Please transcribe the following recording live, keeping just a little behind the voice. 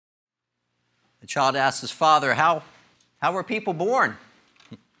The child asked his father, how were people born?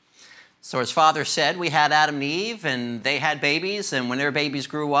 So his father said, we had Adam and Eve, and they had babies, and when their babies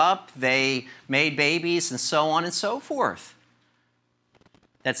grew up, they made babies, and so on and so forth.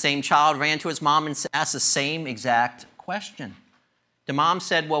 That same child ran to his mom and asked the same exact question. The mom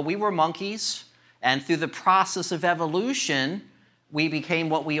said, well, we were monkeys, and through the process of evolution, we became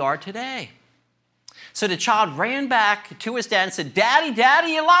what we are today. So the child ran back to his dad and said, Daddy,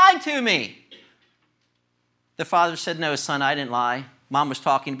 Daddy, you lied to me. The father said, no, son, I didn't lie. Mom was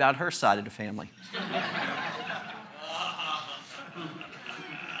talking about her side of the family.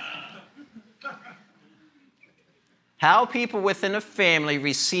 How people within a family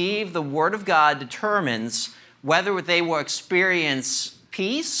receive the Word of God determines whether they will experience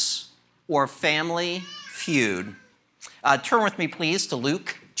peace or family feud. Turn with me, please, to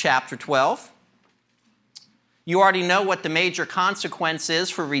Luke chapter 12. You already know what the major consequence is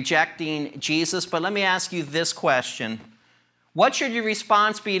for rejecting Jesus, but let me ask you this question. What should your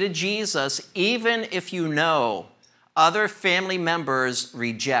response be to Jesus even if you know other family members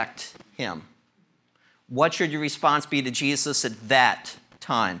reject him? What should your response be to Jesus at that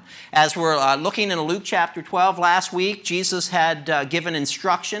time? As we're looking in Luke chapter 12, last week, Jesus had given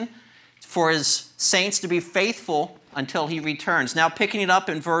instruction for his saints to be faithful until he returns. Now picking it up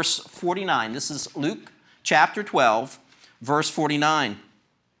in verse 49. This is Luke chapter 12, verse 49.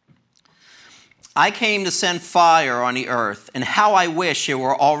 I came to send fire on the earth, and how I wish it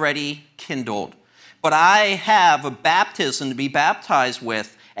were already kindled. But I have a baptism to be baptized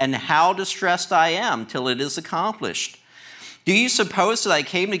with, and how distressed I am till it is accomplished. Do you suppose that I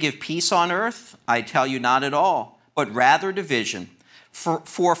came to give peace on earth? I tell you not at all, but rather division.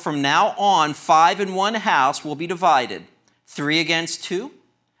 For from now on 5 in one house will be divided, 3 against 2,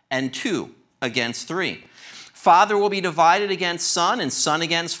 and 2 against 3. Father will be divided against son, and son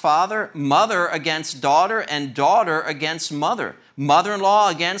against father, mother against daughter, and daughter against mother, mother-in-law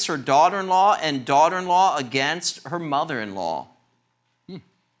against her daughter-in-law, and daughter-in-law against her mother-in-law.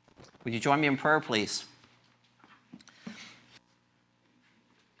 Would you join me in prayer, please?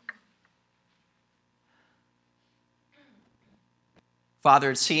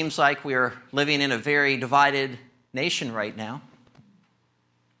 Father, it seems like we're living in a very divided nation right now.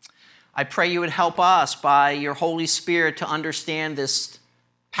 I pray you would help us by your Holy Spirit to understand this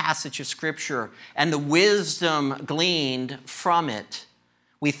passage of Scripture and the wisdom gleaned from it.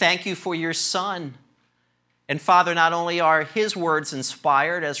 We thank you for your Son. And Father, not only are his words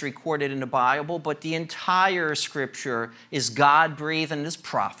inspired as recorded in the Bible, but the entire Scripture is God-breathed and is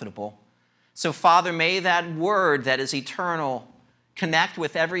profitable. So Father, may that word that is eternal connect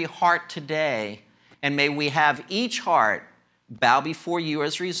with every heart today, and may we have each heart bow before you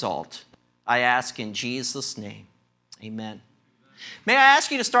as a result. I ask in Jesus' name, amen. May I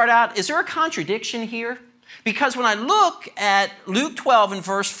ask you to start out, is there a contradiction here? Because when I look at Luke 12 and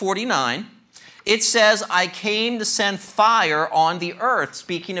verse 49, it says, I came to send fire on the earth,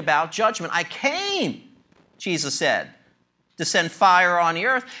 speaking about judgment. I came, Jesus said, to send fire on the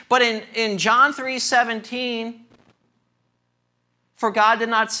earth. But in John 3:17, for God did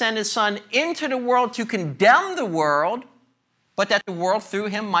not send his Son into the world to condemn the world, but that the world through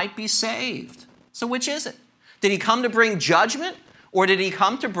him might be saved. So which is it? Did he come to bring judgment, or did he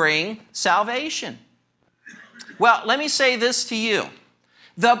come to bring salvation? Well, let me say this to you.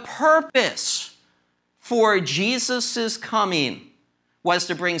 The purpose for Jesus' coming was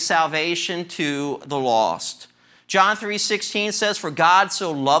to bring salvation to the lost. John 3:16 says, for God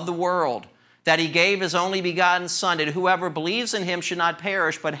so loved the world that he gave his only begotten Son, that whoever believes in him should not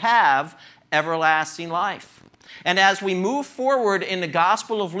perish, but have everlasting life. And as we move forward in the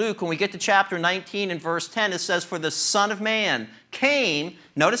Gospel of Luke, when we get to chapter 19 and verse 10, it says, for the Son of Man came,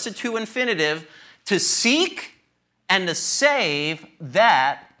 notice the to infinitive, to seek and to save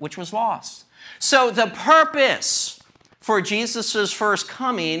that which was lost. So the purpose for Jesus' first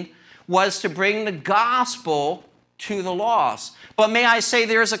coming was to bring the gospel to the lost. But may I say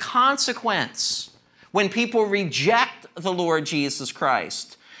there is a consequence when people reject the Lord Jesus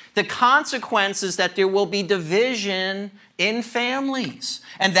Christ. The consequence is that there will be division in families.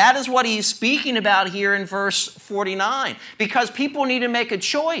 And that is what he's speaking about here in verse 49. Because people need to make a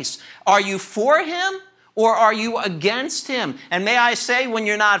choice. Are you for him or are you against him? And may I say, when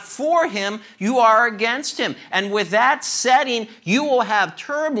you're not for him, you are against him. And with that setting, you will have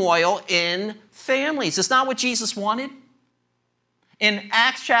turmoil in families. It's not what Jesus wanted. In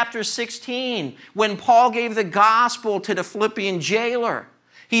Acts chapter 16, when Paul gave the gospel to the Philippian jailer,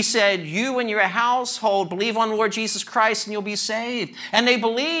 he said, you and your household believe on the Lord Jesus Christ and you'll be saved. And they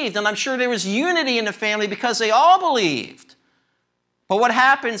believed, and I'm sure there was unity in the family because they all believed. But what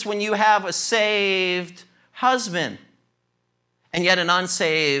happens when you have a saved husband and yet an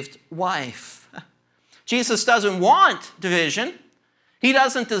unsaved wife? Jesus doesn't want division. He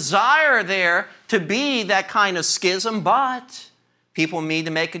doesn't desire there to be that kind of schism, but people need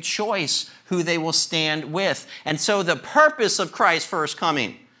to make a choice who they will stand with. And so the purpose of Christ's first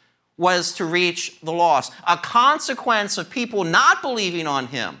coming was to reach the lost. A consequence of people not believing on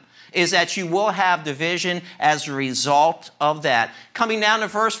him is that you will have division as a result of that. Coming down to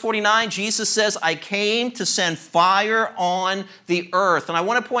verse 49, Jesus says, I came to send fire on the earth. And I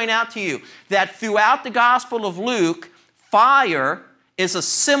want to point out to you that throughout the Gospel of Luke, fire is a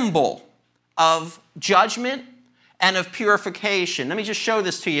symbol of judgment and of purification. Let me just show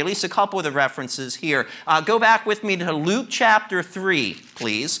this to you, at least a couple of the references here. Go back with me to Luke chapter 3,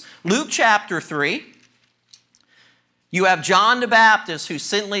 please. Luke chapter 3. You have John the Baptist, who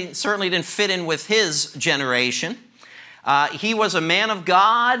certainly didn't fit in with his generation. He was a man of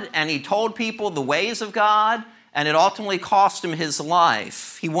God, and he told people the ways of God, and it ultimately cost him his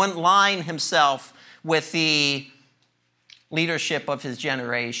life. He wouldn't line himself with the leadership of his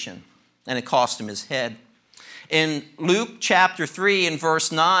generation, and it cost him his head. In Luke chapter 3 and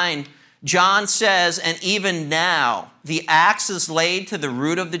verse 9, John says, and even now the axe is laid to the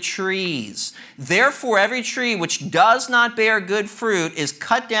root of the trees. Therefore every tree which does not bear good fruit is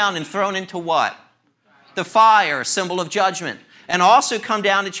cut down and thrown into what? The fire, symbol of judgment. And also come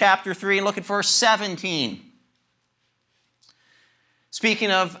down to chapter 3 and look at verse 17.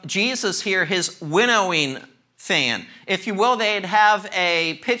 Speaking of Jesus here, his winnowing fan. If you will, they'd have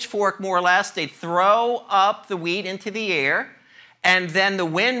a pitchfork more or less. They'd throw up the wheat into the air, and then the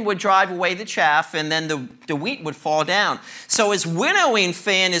wind would drive away the chaff, and then the wheat would fall down. So his winnowing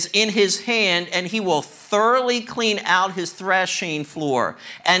fan is in his hand, and he will thoroughly clean out his threshing floor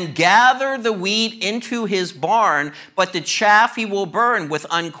and gather the wheat into his barn, but the chaff he will burn with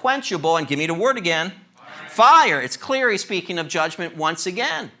unquenchable, and give me the word again, fire. It's clear he's speaking of judgment once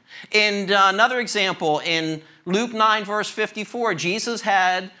again. In another example, in Luke 9, verse 54, Jesus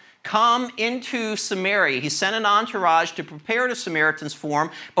had come into Samaria. He sent an entourage to prepare the Samaritans for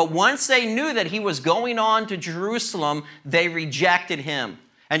him, but once they knew that he was going on to Jerusalem, they rejected him.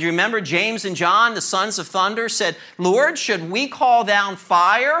 And you remember James and John, the sons of thunder, said, Lord, should we call down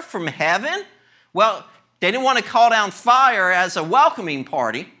fire from heaven? Well, they didn't want to call down fire as a welcoming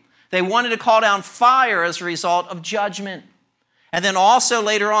party. They wanted to call down fire as a result of judgment. And then also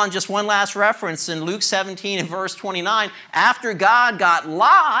later on, just one last reference in Luke 17 and verse 29, after God got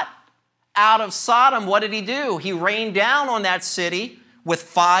Lot out of Sodom, what did he do? He rained down on that city with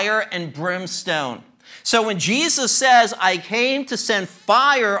fire and brimstone. So when Jesus says, I came to send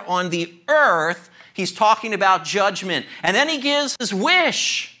fire on the earth, he's talking about judgment. And then he gives his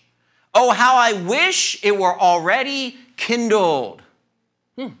wish. Oh, how I wish it were already kindled.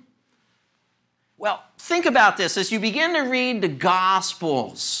 Well, think about this. As you begin to read the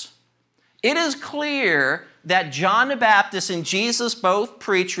Gospels, it is clear that John the Baptist and Jesus both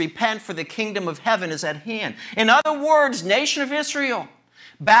preach, repent, for the kingdom of heaven is at hand. In other words, nation of Israel,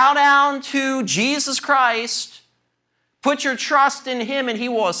 bow down to Jesus Christ, put your trust in him, and he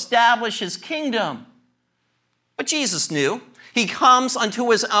will establish his kingdom. But Jesus knew. He comes unto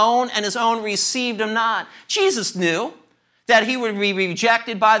his own, and his own received him not. Jesus knew that he would be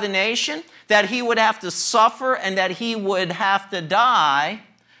rejected by the nation, that he would have to suffer, and that he would have to die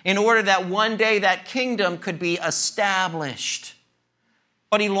in order that one day that kingdom could be established.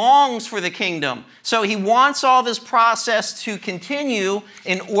 But he longs for the kingdom. So he wants all this process to continue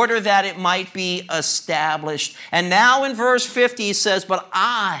in order that it might be established. And now in verse 50 he says, but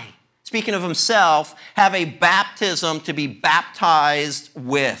I, speaking of himself, have a baptism to be baptized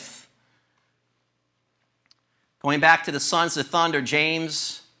with. Going back to the sons of thunder,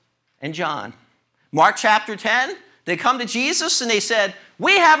 James and John. Mark chapter 10, they come to Jesus and they said,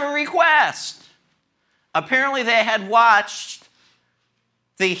 we have a request. Apparently they had watched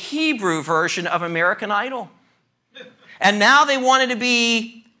the Hebrew version of American Idol. And now they wanted to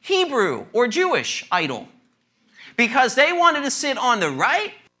be Hebrew or Jewish Idol. Because they wanted to sit on the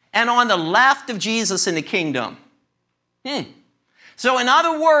right and on the left of Jesus in the kingdom. So in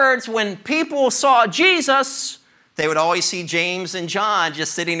other words, when people saw Jesus, they would always see James and John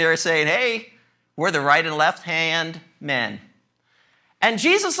just sitting there saying, hey, we're the right and left hand men. And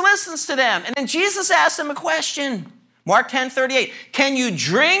Jesus listens to them. And then Jesus asks them a question. Mark 10:38. Can you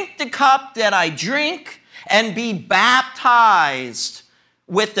drink the cup that I drink and be baptized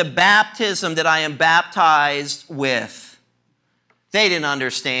with the baptism that I am baptized with? They didn't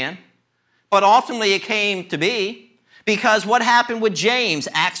understand. But ultimately it came to be. Because what happened with James,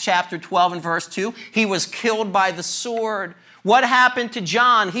 Acts chapter 12 and verse 2, he was killed by the sword. What happened to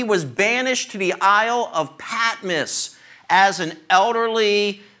John? He was banished to the Isle of Patmos as an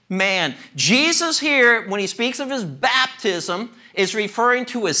elderly man. Jesus here, when he speaks of his baptism, is referring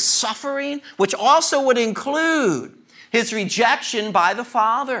to his suffering, which also would include his rejection by the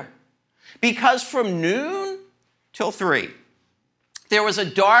Father. Because from noon till 3, there was a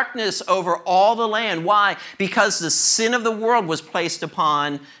darkness over all the land. Why? Because the sin of the world was placed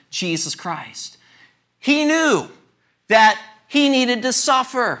upon Jesus Christ. He knew that he needed to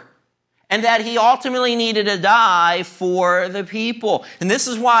suffer and that he ultimately needed to die for the people. And this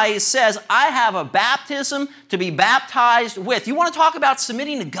is why he says, I have a baptism to be baptized with. You want to talk about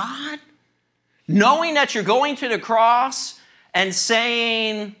submitting to God? Knowing that you're going to the cross and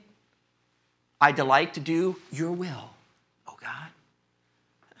saying, I delight to do your will, oh God.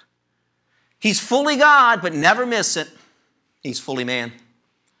 He's fully God, but never miss it. He's fully man.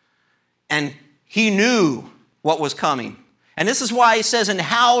 And he knew what was coming. And this is why he says, and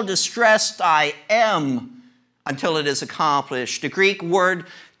how distressed I am until it is accomplished. The Greek word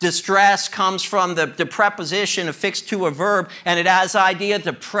distress comes from the preposition affixed to a verb, and it has the idea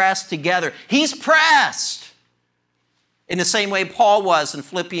to press together. He's pressed in the same way Paul was in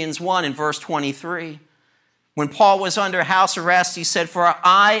Philippians 1 in verse 23. When Paul was under house arrest, he said, for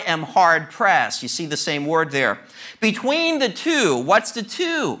I am hard pressed. You see the same word there. Between the two, what's the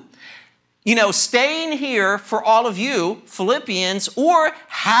two? You know, staying here for all of you, Philippians, or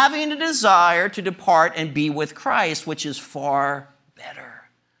having a desire to depart and be with Christ, which is far better.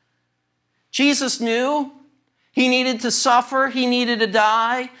 Jesus knew he needed to suffer, he needed to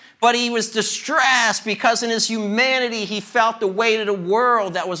die, but he was distressed because in his humanity he felt the weight of the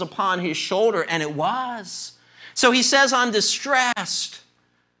world that was upon his shoulder, and it was. So he says, I'm distressed.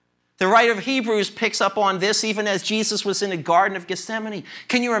 The writer of Hebrews picks up on this even as Jesus was in the Garden of Gethsemane.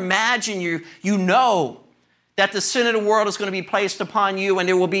 Can you imagine? You know that the sin of the world is going to be placed upon you and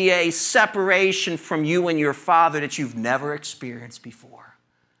there will be a separation from you and your Father that you've never experienced before.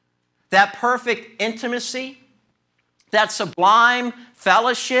 That perfect intimacy, that sublime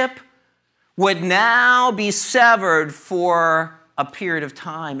fellowship would now be severed for a period of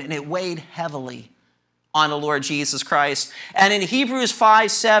time, and it weighed heavily on the Lord Jesus Christ. And in Hebrews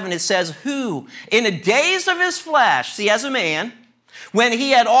 5:7 it says, who in the days of his flesh, see, as a man, when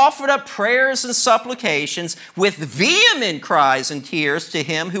he had offered up prayers and supplications with vehement cries and tears to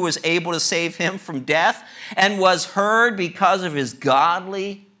him who was able to save him from death, and was heard because of his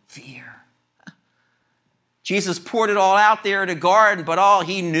godly fear. Jesus poured it all out there in the garden, but all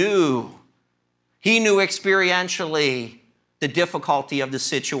he knew experientially the difficulty of the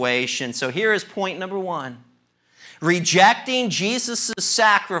situation. So here is point number 1. Rejecting Jesus'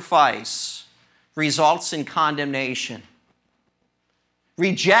 sacrifice results in condemnation.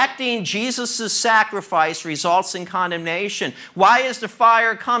 Rejecting Jesus' sacrifice results in condemnation. Why is the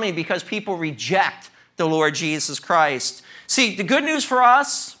fire coming? Because people reject the Lord Jesus Christ. See, the good news for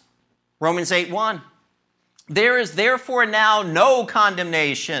us, Romans 8:1, there is therefore now no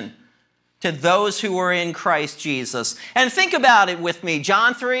condemnation to those who are in Christ Jesus. And think about it with me.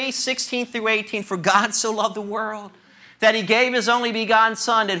 John 3:16 through 18, for God so loved the world that he gave his only begotten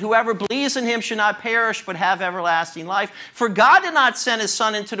Son, that whoever believes in him should not perish but have everlasting life. For God did not send his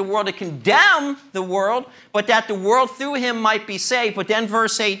Son into the world to condemn the world, but that the world through him might be saved. But then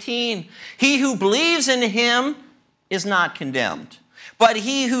verse 18, he who believes in him is not condemned, but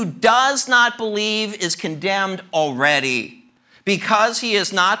he who does not believe is condemned already, because he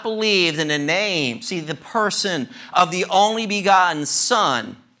has not believed in the name, see, the person of the only begotten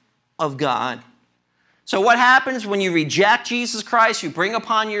Son of God. So what happens when you reject Jesus Christ? You bring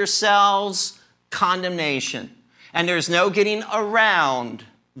upon yourselves condemnation. And there's no getting around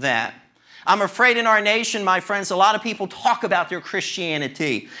that. I'm afraid in our nation, my friends, a lot of people talk about their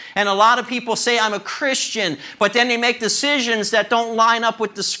Christianity. And a lot of people say, I'm a Christian, but then they make decisions that don't line up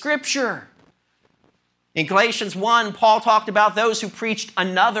with the Scripture. In Galatians 1, Paul talked about those who preached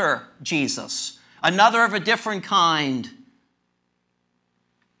another Jesus, another of a different kind.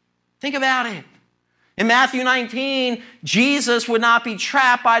 Think about it. In Matthew 19, Jesus would not be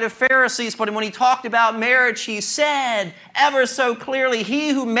trapped by the Pharisees, but when he talked about marriage, he said ever so clearly, he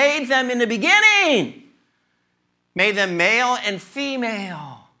who made them in the beginning made them male and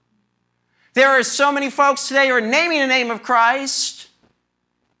female. There are so many folks today who are naming the name of Christ,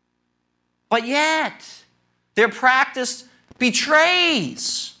 but yet their practice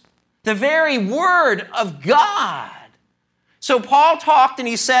betrays the very word of God. So Paul talked and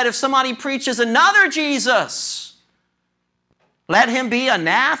he said, if somebody preaches another Jesus, let him be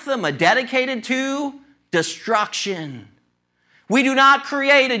anathema, dedicated to destruction. We do not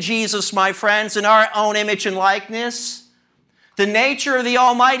create a Jesus, my friends, in our own image and likeness, The nature of the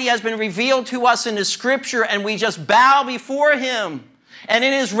Almighty has been revealed to us in the Scripture, and we just bow before Him. And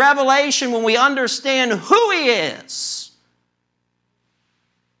in His revelation, when we understand who He is,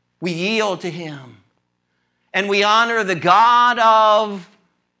 we yield to Him. And we honor the God of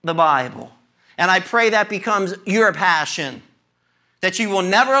the Bible. And I pray that becomes your passion. That you will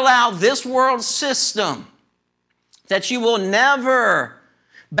never allow this world system, that you will never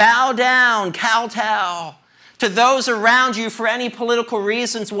bow down, kowtow to those around you for any political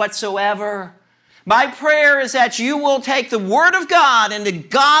reasons whatsoever. My prayer is that you will take the Word of God and the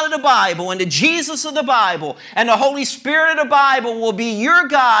God of the Bible and the Jesus of the Bible and the Holy Spirit of the Bible will be your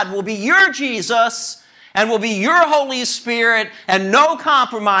God, will be your Jesus, and will be your Holy Spirit, and no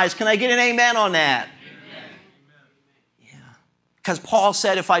compromise. Can I get an amen on that? Because Paul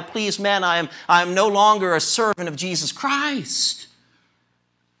said, if I please men, I am no longer a servant of Jesus Christ.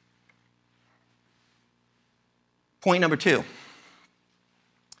 Point number 2.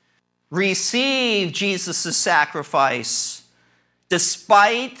 Receive Jesus' sacrifice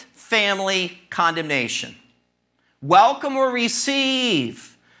despite family condemnation. Welcome or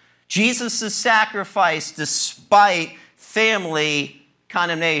receive Jesus' sacrifice despite family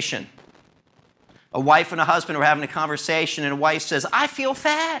condemnation. A wife and a husband were having a conversation, and a wife says, I feel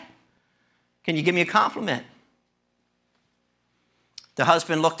fat. Can you give me a compliment? The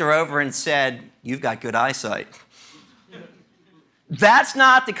husband looked her over and said, you've got good eyesight. That's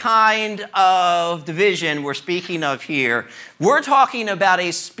not the kind of division we're speaking of here. We're talking about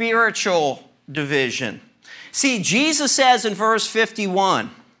a spiritual division. See, Jesus says in verse 51,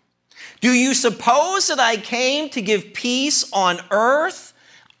 do you suppose that I came to give peace on earth?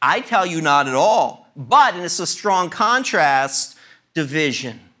 I tell you not at all. But, and it's a strong contrast,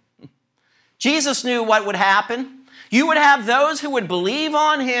 division. Jesus knew what would happen. You would have those who would believe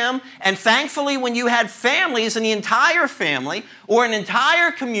on Him, and thankfully when you had families and the entire family or an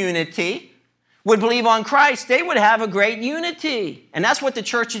entire community would believe on Christ, they would have a great unity. And that's what the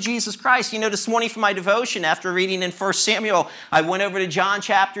Church of Jesus Christ, you know, this morning for my devotion, after reading in 1 Samuel, I went over to John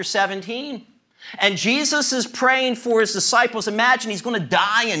chapter 17. And Jesus is praying for His disciples. Imagine He's going to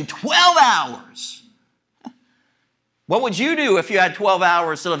die in 12 hours. What would you do if you had 12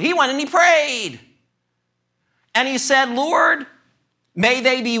 hours to live? He went and He prayed. And He said, Lord, may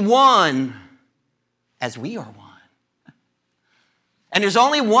they be one as we are one. And there's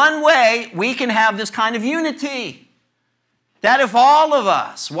only one way we can have this kind of unity. That if all of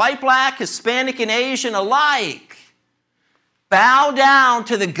us, white, black, Hispanic, and Asian alike, bow down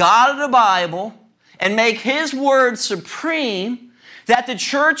to the God of the Bible and make His word supreme, that the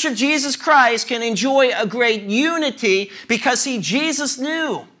Church of Jesus Christ can enjoy a great unity, because, see, Jesus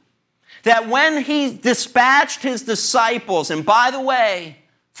knew that when He dispatched His disciples, and by the way,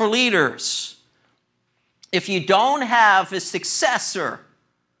 for leaders, if you don't have a successor,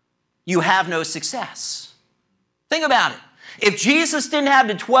 you have no success. Think about it. If Jesus didn't have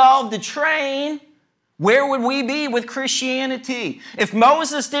the 12 to train, where would we be with Christianity? If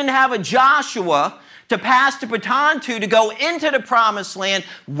Moses didn't have a Joshua to pass the baton to go into the promised land,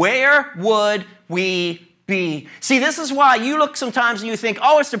 where would we be? See, this is why you look sometimes and you think,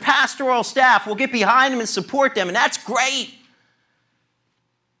 oh, it's the pastoral staff. We'll get behind them and support them, and that's great.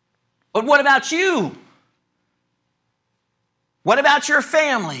 But what about you? What about your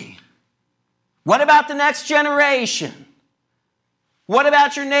family? What about the next generation? What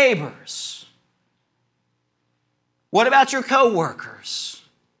about your neighbors? What about your coworkers?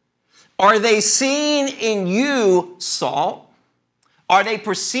 Are they seeing in you salt? Are they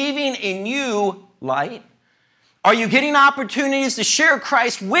perceiving in you light? Are you getting opportunities to share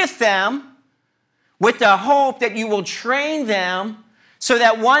Christ with them with the hope that you will train them so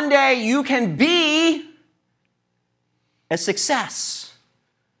that one day you can be a success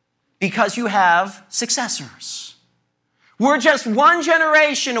because you have successors? We're just one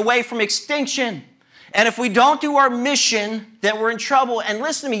generation away from extinction. And if we don't do our mission, then we're in trouble. And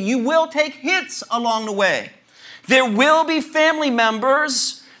listen to me, you will take hits along the way. There will be family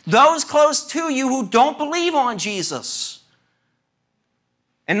members, those close to you, who don't believe on Jesus.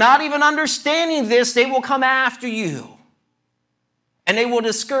 And not even understanding this, they will come after you. And they will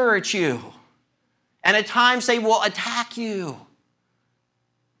discourage you. And at times they will attack you.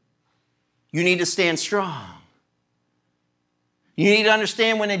 You need to stand strong. You need to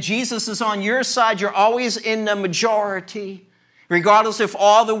understand when Jesus is on your side, you're always in the majority, regardless if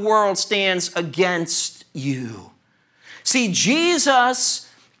all the world stands against you. See,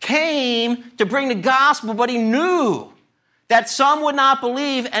 Jesus came to bring the gospel, but He knew that some would not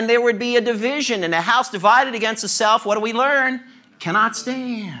believe and there would be a division. And a house divided against itself, what do we learn? Cannot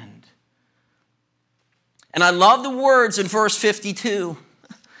stand. And I love the words in verse 52.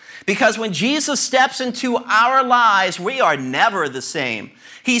 Because when Jesus steps into our lives, we are never the same.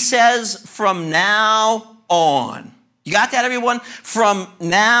 He says, from now on. You got that, everyone? From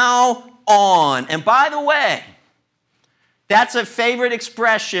now on. And by the way, that's a favorite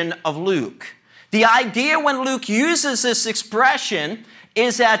expression of Luke. The idea when Luke uses this expression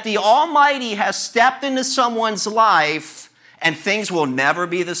is that the Almighty has stepped into someone's life and things will never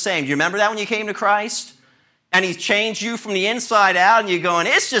be the same. Do you remember that when you came to Christ? And He's changed you from the inside out and you're going,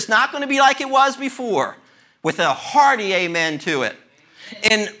 it's just not going to be like it was before. With a hearty amen to it.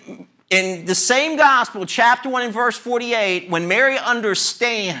 In the same gospel, chapter 1 and verse 48, when Mary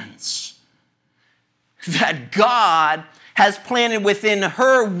understands that God has planted within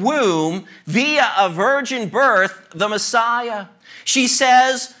her womb, via a virgin birth, the Messiah, she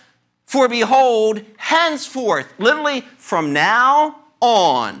says, for behold, henceforth, literally from now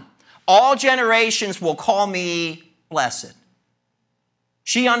on, all generations will call me blessed.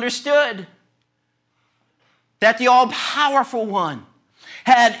 She understood that the all-powerful one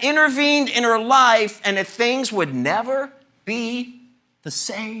had intervened in her life and that things would never be the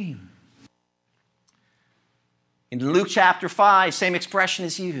same. In Luke chapter 5, same expression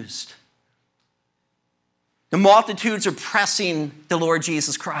is used. The multitudes are pressing the Lord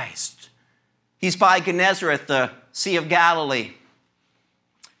Jesus Christ. He's by Gennesaret, the Sea of Galilee.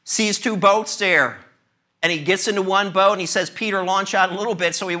 Sees two boats there, and he gets into one boat and he says, Peter, launch out a little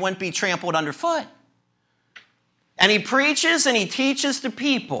bit so he wouldn't be trampled underfoot. And he preaches and he teaches the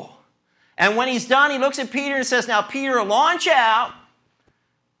people. And when he's done, he looks at Peter and says, now, Peter, launch out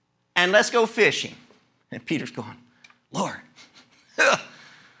and let's go fishing. And Peter's going, Lord,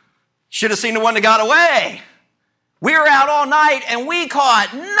 should have seen the one that got away. We were out all night and we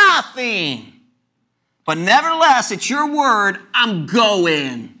caught nothing. But nevertheless, it's your word, I'm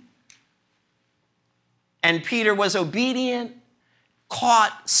going. And Peter was obedient,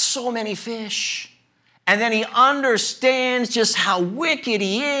 caught so many fish. And then he understands just how wicked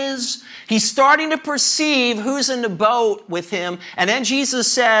he is. He's starting to perceive who's in the boat with him. And then Jesus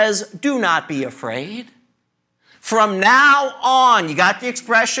says, do not be afraid. From now on, you got the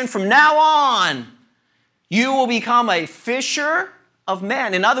expression, from now on, you will become a fisher of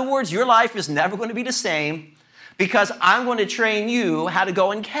men. In other words, your life is never going to be the same because I'm going to train you how to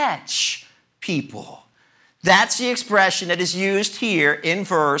go and catch people. That's the expression that is used here in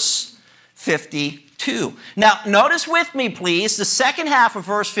verse 52. Now, notice with me, please, the second half of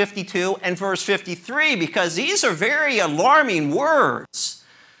verse 52 and verse 53, because these are very alarming words.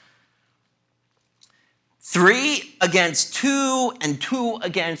 3 against 2 and 2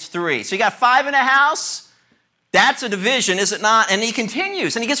 against 3. So you got 5 in a house. That's a division, is it not? And he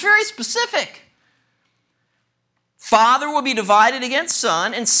continues, and he gets very specific. Father will be divided against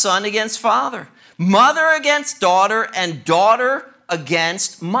son, and son against father. Mother against daughter, and daughter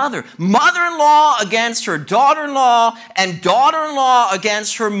against mother. Mother-in-law against her daughter-in-law, and daughter-in-law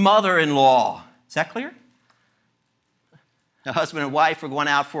against her mother-in-law. Is that clear? A husband and wife were going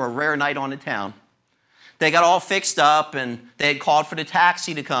out for a rare night on the town. They got all fixed up, and they had called for the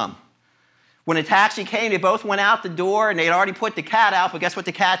taxi to come. When the taxi came, they both went out the door, and they had already put the cat out, but guess what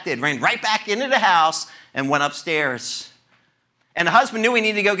the cat did? Ran right back into the house and went upstairs. And the husband knew he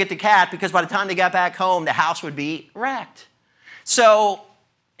needed to go get the cat because by the time they got back home, the house would be wrecked. So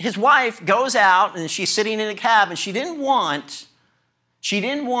his wife goes out, and she's sitting in a cab, and she didn't want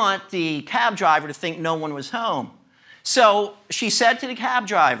the cab driver to think no one was home. So she said to the cab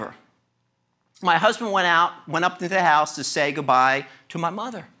driver, my husband went up to the house to say goodbye to my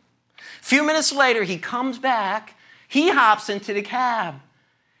mother. A few minutes later, he comes back. He hops into the cab.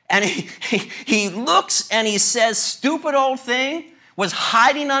 And he looks and he says, stupid old thing was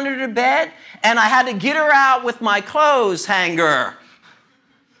hiding under the bed, and I had to get her out with my clothes hanger.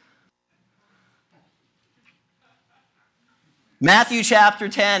 Matthew chapter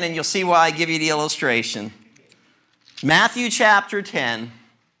 10, and you'll see why I give you the illustration. Matthew chapter 10.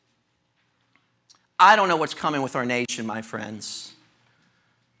 I don't know what's coming with our nation, my friends.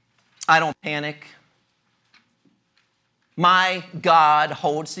 I don't panic. My God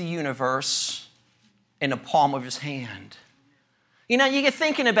holds the universe in the palm of his hand. You know, you get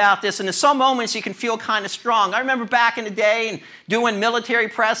thinking about this, and in some moments you can feel kind of strong. I remember back in the day and doing military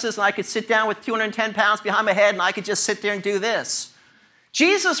presses, and I could sit down with 210 pounds behind my head, and I could just sit there and do this.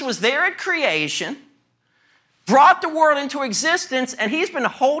 Jesus was there at creation, brought the world into existence, and he's been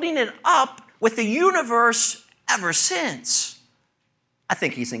holding it up with the universe ever since. I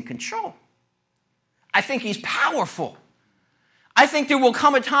think he's in control. I think he's powerful. I think there will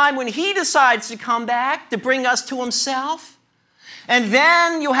come a time when he decides to come back to bring us to himself. And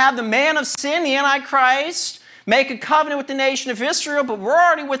then you'll have the man of sin, the Antichrist, make a covenant with the nation of Israel, but we're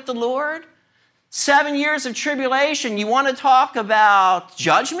already with the Lord. 7 years of tribulation. You want to talk about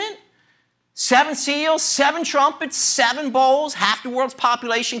judgment? 7 seals, 7 trumpets, 7 bowls, half the world's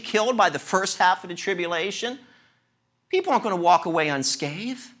population killed by the first half of the tribulation. People aren't going to walk away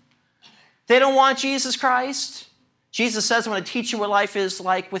unscathed. They don't want Jesus Christ. Jesus says, I'm going to teach you what life is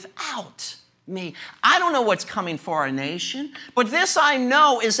like without me. I don't know what's coming for our nation, but this I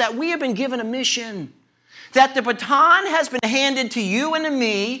know is that we have been given a mission, that the baton has been handed to you and to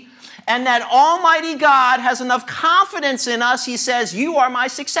me, and that Almighty God has enough confidence in us, he says, you are my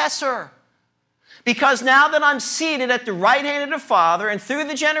successor. Because now that I'm seated at the right hand of the Father, and through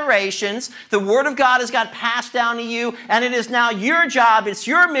the generations, the Word of God has got passed down to you, and it is now your job, it's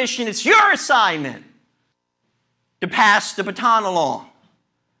your mission, it's your assignment to pass the baton along.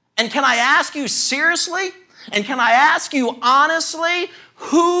 And can I ask you seriously, and can I ask you honestly,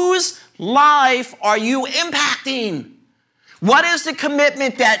 whose life are you impacting? What is the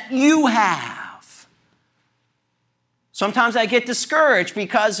commitment that you have? Sometimes I get discouraged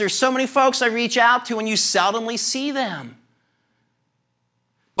because there's so many folks I reach out to and you seldomly see them.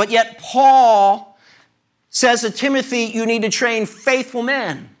 But yet Paul says to Timothy, you need to train faithful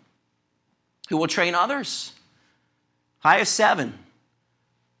men who will train others. I have 7.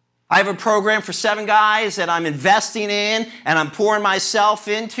 I have a program for 7 guys that I'm investing in and I'm pouring myself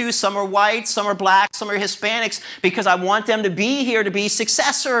into. Some are white, some are black, some are Hispanics, because I want them to be here to be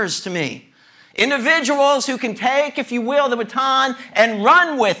successors to me. Individuals who can take, if you will, the baton and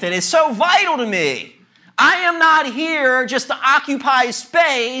run with it is so vital to me. I am not here just to occupy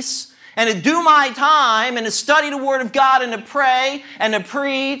space and to do my time and to study the Word of God and to pray and to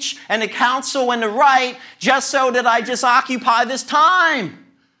preach and to counsel and to write just so that I just occupy this time.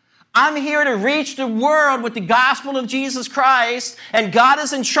 I'm here to reach the world with the gospel of Jesus Christ, and God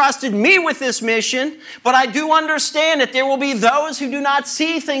has entrusted me with this mission, but I do understand that there will be those who do not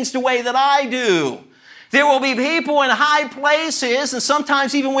see things the way that I do. There will be people in high places, and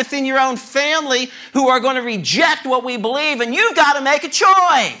sometimes even within your own family, who are going to reject what we believe, and you've got to make a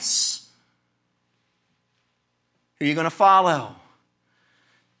choice. Who are you going to follow?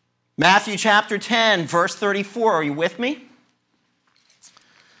 Matthew chapter 10, verse 34. Are you with me?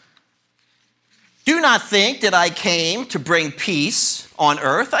 Do not think that I came to bring peace on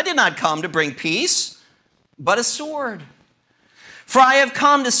earth. I did not come to bring peace, but a sword. For I have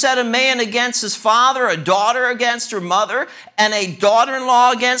come to set a man against his father, a daughter against her mother, and a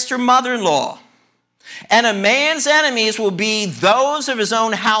daughter-in-law against her mother-in-law. And a man's enemies will be those of his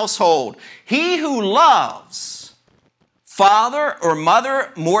own household. He who loves father or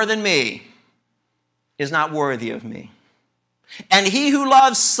mother more than me is not worthy of me. And he who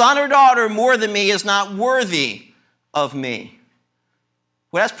loves son or daughter more than me is not worthy of me.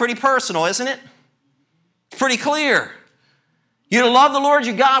 Well, that's pretty personal, isn't it? It's pretty clear. You're to love the Lord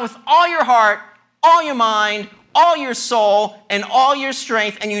your God with all your heart, all your mind, all your soul, and all your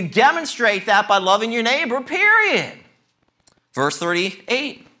strength, and you demonstrate that by loving your neighbor, period. Verse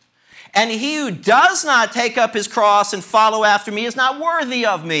 38. And he who does not take up his cross and follow after me is not worthy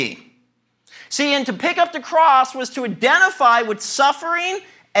of me. See, and to pick up the cross was to identify with suffering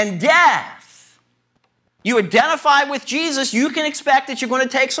and death. You identify with Jesus, you can expect that you're going to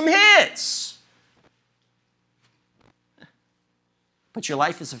take some hits. But your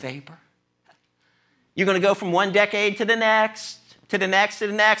life is a vapor. You're going to go from one decade to the next, to the next, to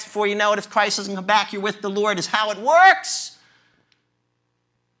the next. Before you know it, if Christ doesn't come back, you're with the Lord. Is how it works.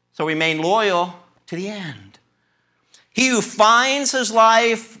 So remain loyal to the end. He who finds his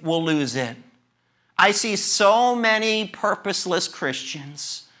life will lose it. I see so many purposeless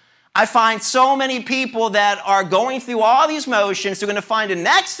Christians. I find so many people that are going through all these motions. They're going to find the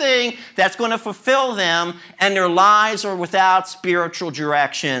next thing that's going to fulfill them, and their lives are without spiritual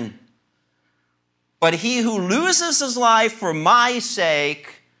direction. But he who loses his life for my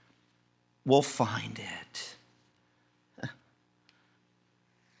sake will find it.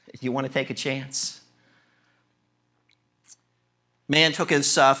 You want to take a chance? Man took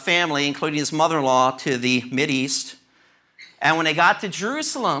his family, including his mother-in-law, to the Mideast. And when they got to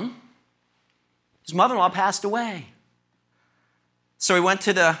Jerusalem, his mother-in-law passed away. So he went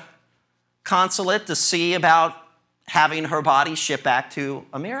to the consulate to see about having her body shipped back to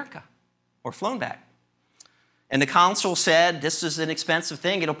America or flown back. And the consul said, this is an expensive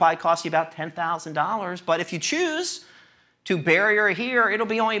thing. It'll probably cost you about $10,000. But if you choose to bury her here, it'll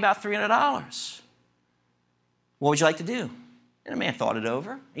be only about $300. What would you like to do? And the man thought it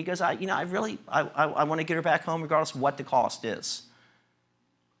over. He goes, I want to get her back home regardless of what the cost is.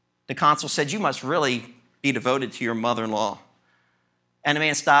 The consul said, you must really be devoted to your mother-in-law. And the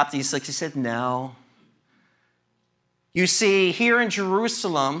man stopped. He said, no. You see, here in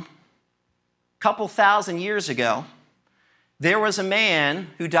Jerusalem, a couple thousand years ago, there was a man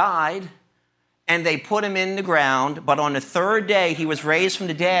who died, and they put him in the ground, but on the third day, he was raised from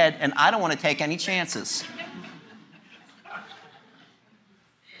the dead, and I don't want to take any chances.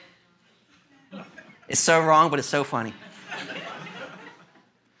 It's so wrong, but it's so funny.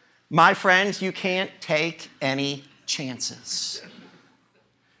 My friends, you can't take any chances.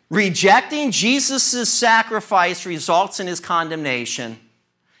 Rejecting Jesus' sacrifice results in his condemnation.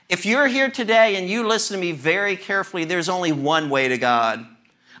 If you're here today and you listen to me very carefully, there's only one way to God.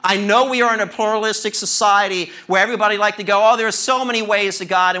 I know we are in a pluralistic society where everybody like to go, oh, there's so many ways to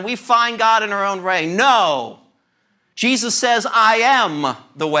God, and we find God in our own way. No. Jesus says, I am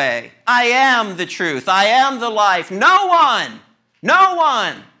the way. I am the truth. I am the life. No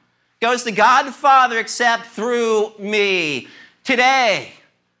one goes to God the Father except through me. Today,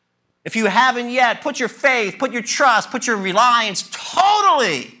 if you haven't yet, put your faith, put your trust, put your reliance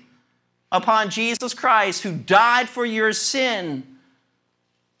totally upon Jesus Christ, who died for your sin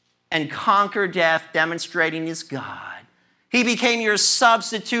and conquered death, demonstrating his God. He became your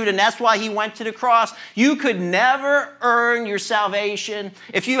substitute, and that's why he went to the cross. You could never earn your salvation.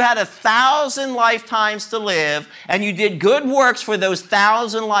 If you had 1,000 lifetimes to live and you did good works for those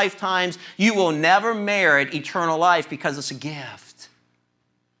 1,000 lifetimes, you will never merit eternal life because it's a gift.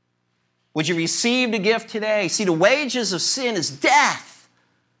 Would you receive the gift today? See, the wages of sin is death,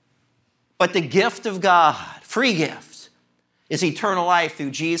 but the gift of God, free gift, is eternal life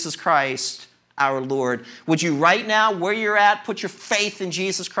through Jesus Christ, our Lord. Would you right now, where you're at, put your faith in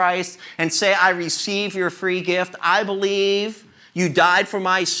Jesus Christ and say, I receive your free gift. I believe you died for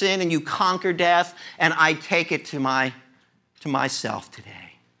my sin and you conquered death, and I take it to myself today.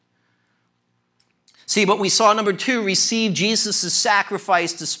 See, but we saw number 2, receive Jesus'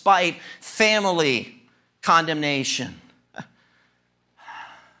 sacrifice despite family condemnation.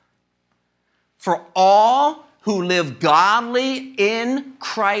 For all who live godly in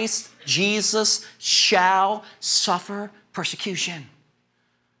Christ Jesus shall suffer persecution.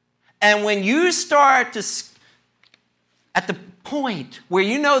 And when you start to, at the point where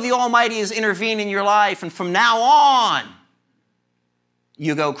you know the Almighty is intervening in your life, and from now on,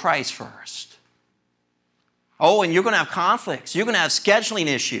 you go Christ first. Oh, and you're going to have conflicts. You're going to have scheduling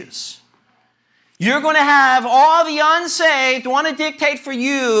issues. You're going to have all the unsaved want to dictate for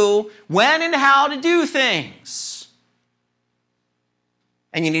you when and how to do things.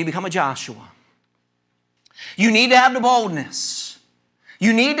 And you need to become a Joshua. You need to have the boldness.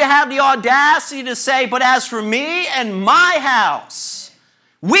 You need to have the audacity to say, but as for me and my house,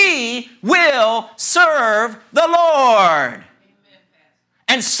 we will serve the Lord. Amen.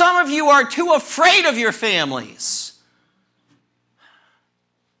 And some of you are too afraid of your families.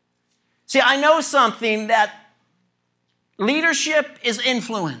 See, I know something, that leadership is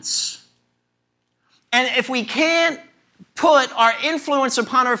influence. And if we can't put our influence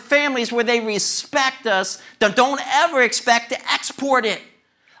upon our families where they respect us, then don't ever expect to export it.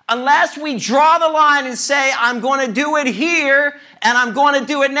 Unless we draw the line and say, I'm going to do it here and I'm going to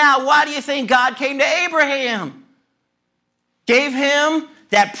do it now. Why do you think God came to Abraham? Gave him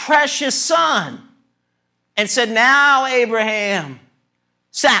that precious son and said, now, Abraham,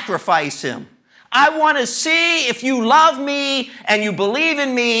 sacrifice him. I want to see if you love me and you believe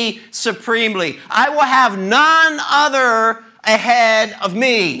in me supremely. I will have none other ahead of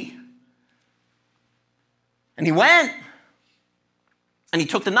me. And he went, and he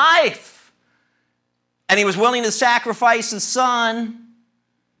took the knife, and he was willing to sacrifice his son.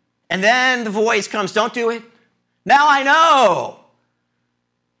 And then the voice comes, don't do it. Now I know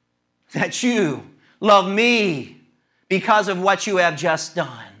that you love me because of what you have just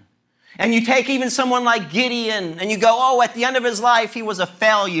done. And you take even someone like Gideon and you go, oh, at the end of his life, he was a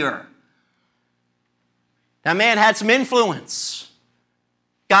failure. That man had some influence.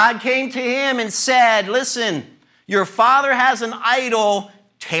 God came to him and said, listen, your father has an idol,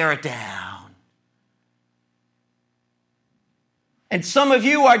 tear it down. And some of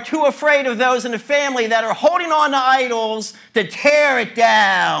you are too afraid of those in the family that are holding on to idols to tear it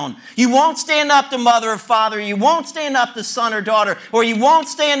down. You won't stand up to mother or father. You won't stand up to son or daughter. Or you won't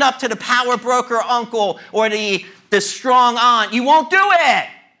stand up to the power broker uncle or the strong aunt. You won't do it.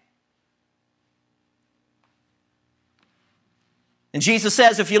 And Jesus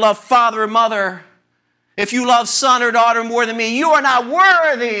says, if you love father or mother, if you love son or daughter more than me, you are not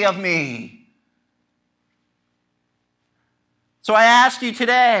worthy of me. So I ask you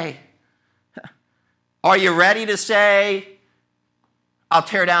today, are you ready to say, I'll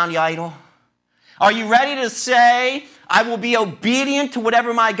tear down the idol? Are you ready to say, I will be obedient to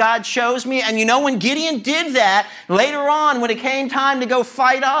whatever my God shows me. And you know, when Gideon did that, later on, when it came time to go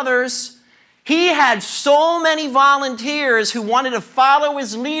fight others, he had so many volunteers who wanted to follow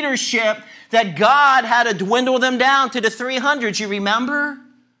his leadership that God had to dwindle them down to the 300. You remember?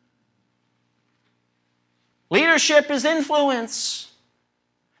 Leadership is influence.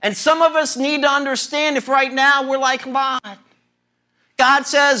 And some of us need to understand if right now we're like Lot. God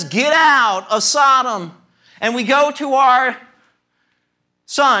says, get out of Sodom. And we go to our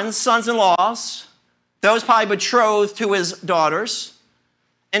sons-in-laws, those probably betrothed to his daughters,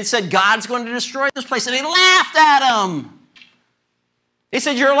 and said, God's going to destroy this place. And they laughed at him. They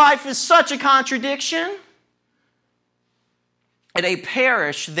said, your life is such a contradiction. And they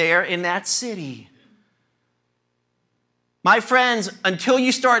perished there in that city. My friends, until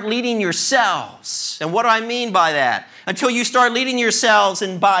you start leading yourselves, and what do I mean by that? Until you start leading yourselves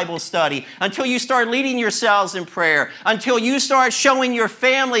in Bible study, until you start leading yourselves in prayer, until you start showing your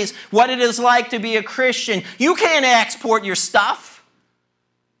families what it is like to be a Christian, you can't export your stuff.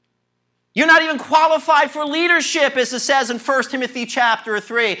 You're not even qualified for leadership, as it says in 1 Timothy chapter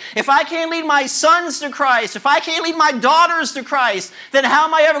 3. If I can't lead my sons to Christ, if I can't lead my daughters to Christ, then how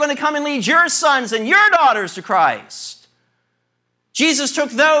am I ever going to come and lead your sons and your daughters to Christ? Jesus took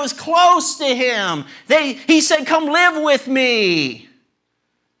those close to him. He said, come live with me,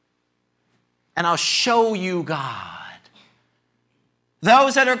 and I'll show you God.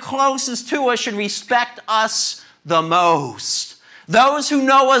 Those that are closest to us should respect us the most. Those who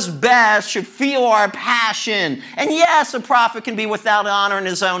know us best should feel our passion. And yes, a prophet can be without honor in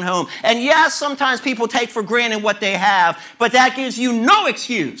his own home. And yes, sometimes people take for granted what they have, but that gives you no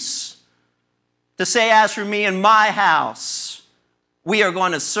excuse to say, as for me and my house, we are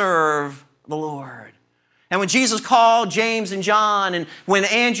going to serve the Lord. And when Jesus called James and John, and when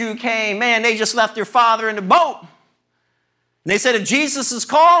Andrew came, man, they just left their father in the boat. And they said, if Jesus is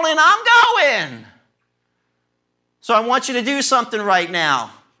calling, I'm going. So I want you to do something right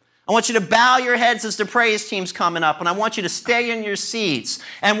now. I want you to bow your heads as the praise team's coming up, and I want you to stay in your seats.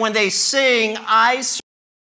 And when they sing, I